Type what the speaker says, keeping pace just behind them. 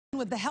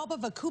With the help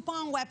of a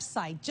coupon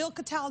website, Jill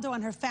Cataldo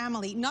and her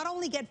family not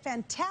only get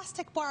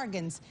fantastic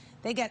bargains,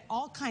 they get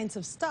all kinds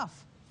of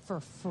stuff for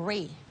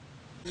free.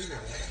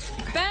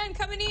 Ben,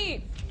 come and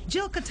eat.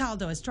 Jill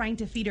Cataldo is trying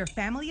to feed her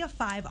family of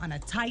 5 on a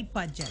tight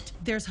budget.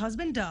 There's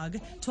husband Doug,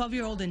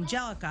 12-year-old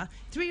Angelica,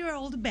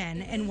 3-year-old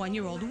Ben, and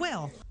 1-year-old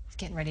Will. He's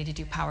getting ready to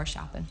do power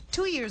shopping.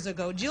 2 years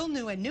ago, Jill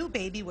knew a new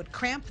baby would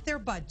cramp their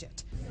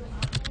budget.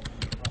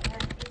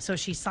 So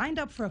she signed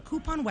up for a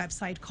coupon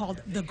website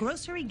called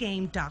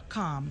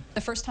thegrocerygame.com.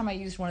 The first time I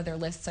used one of their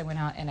lists, I went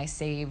out and I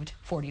saved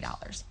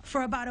 $40.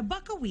 For about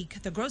 $1 a week,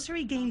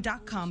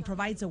 thegrocerygame.com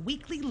provides a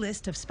weekly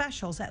list of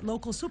specials at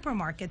local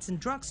supermarkets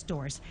and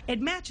drugstores. It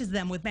matches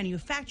them with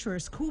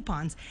manufacturers'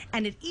 coupons,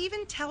 and it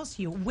even tells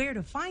you where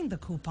to find the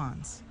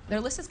coupons. Their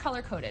list is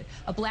color-coded.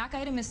 A black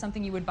item is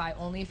something you would buy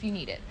only if you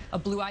need it. A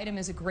blue item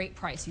is a great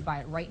price. You buy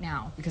it right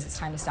now because it's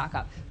time to stock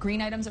up.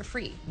 Green items are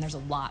free, and there's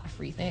a lot of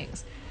free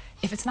things.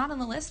 If it's not on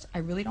the list, I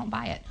really don't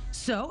buy it.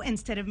 So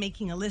instead of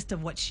making a list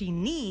of what she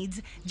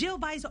needs, Jill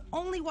buys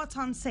only what's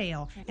on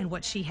sale and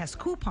what she has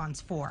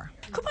coupons for.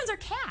 Coupons are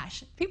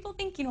cash. People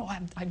think, you know,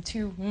 I'm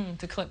too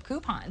to clip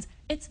coupons.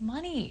 It's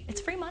money. It's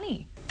free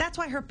money. That's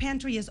why her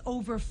pantry is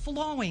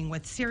overflowing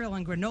with cereal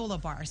and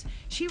granola bars.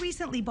 She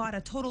recently bought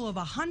a total of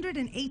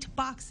 108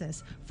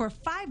 boxes for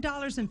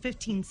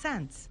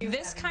 $5.15.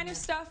 This kind of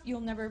stuff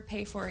you'll never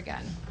pay for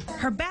again.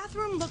 Her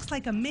bathroom looks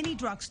like a mini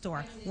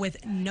drugstore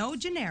with no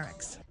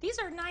generics. These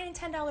are $9 and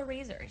 $10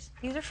 razors.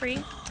 These are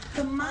free.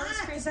 The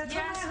Max, that's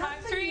yes, what my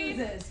husband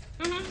uses.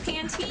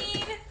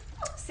 Pantene.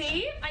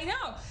 See? I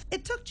know.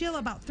 It took Jill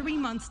about 3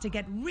 months to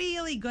get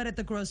really good at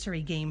the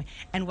grocery game.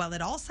 And while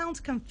it all sounds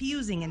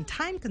confusing and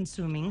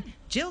time-consuming,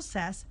 Jill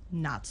says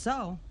not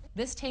so.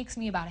 This takes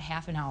me about a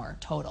half an hour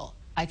total.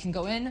 I can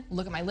go in,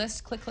 look at my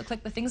list, click, click,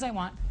 click the things I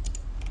want.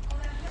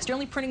 So you're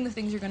only printing the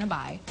things you're going to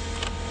buy.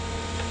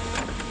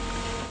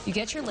 You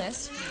get your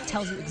list,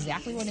 tells you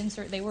exactly what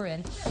insert they were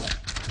in,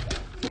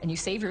 and you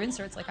save your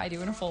inserts like I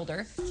do in a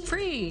folder.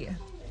 Free.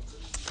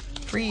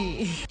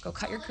 Free. Go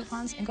cut your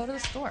coupons and go to the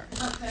store.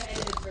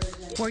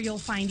 Where you'll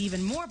find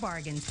even more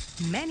bargains,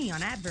 many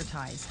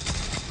unadvertised.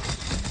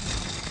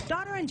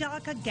 Daughter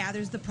Angelica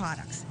gathers the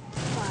products.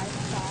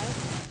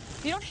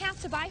 You don't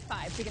have to buy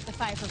 5 to get the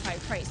 5 for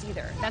 5 price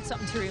either. That's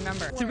something to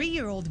remember.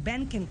 3-year-old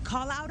Ben can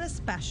call out a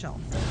special.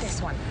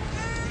 This one.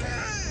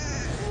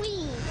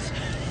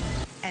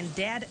 And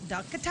Dad,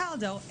 Doug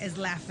Cataldo, is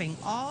laughing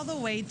all the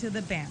way to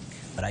the bank.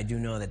 But I do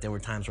know that there were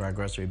times where our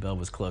grocery bill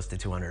was close to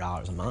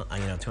 $200 a month,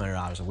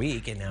 $200 a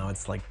week, and now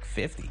it's like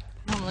 50.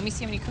 Let me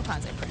see how many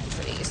coupons I printed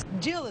for these.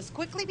 Jill is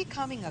quickly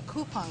becoming a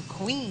coupon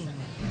queen.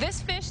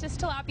 This fish, this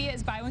tilapia,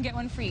 is buy one, get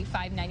one free,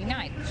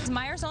 $5.99. It's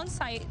Meyer's own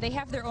site. They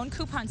have their own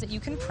coupons that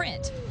you can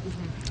print,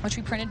 which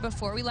we printed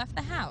before we left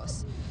the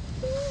house.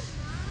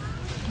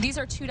 These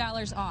are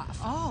 $2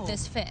 off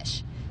this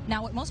fish.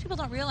 Now, what most people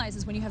don't realize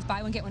is when you have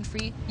buy one, get one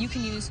free, you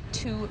can use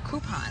 2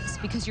 coupons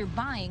because you're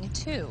buying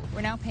 2. We're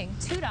now paying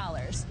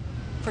 $2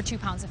 for 2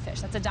 pounds of fish.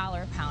 That's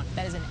 $1 a pound.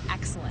 That is an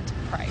excellent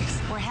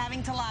price. We're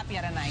having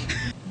tilapia tonight.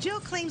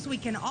 Jill claims we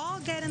can all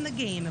get in the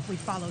game if we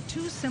follow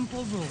 2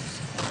 simple rules.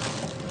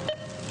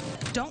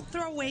 Don't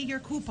throw away your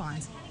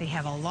coupons. They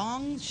have a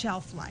long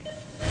shelf life.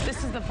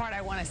 This is the part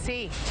I want to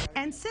see.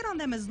 And sit on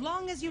them as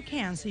long as you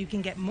can so you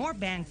can get more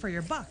bang for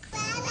your buck.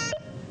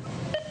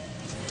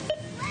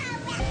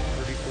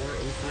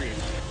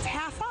 It's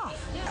half off.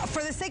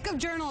 For the sake of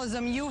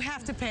journalism, you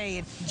have to pay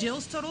it.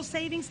 Jill's total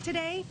savings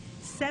today,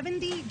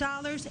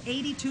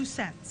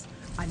 $70.82.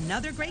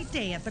 Another great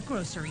day at the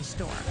grocery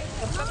store.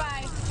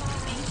 Bye-bye.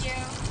 Thank you.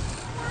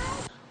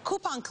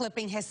 Coupon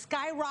clipping has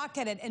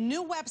skyrocketed and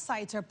new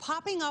websites are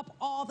popping up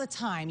all the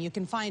time. You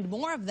can find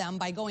more of them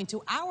by going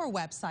to our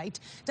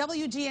website,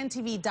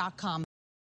 WGNTV.com.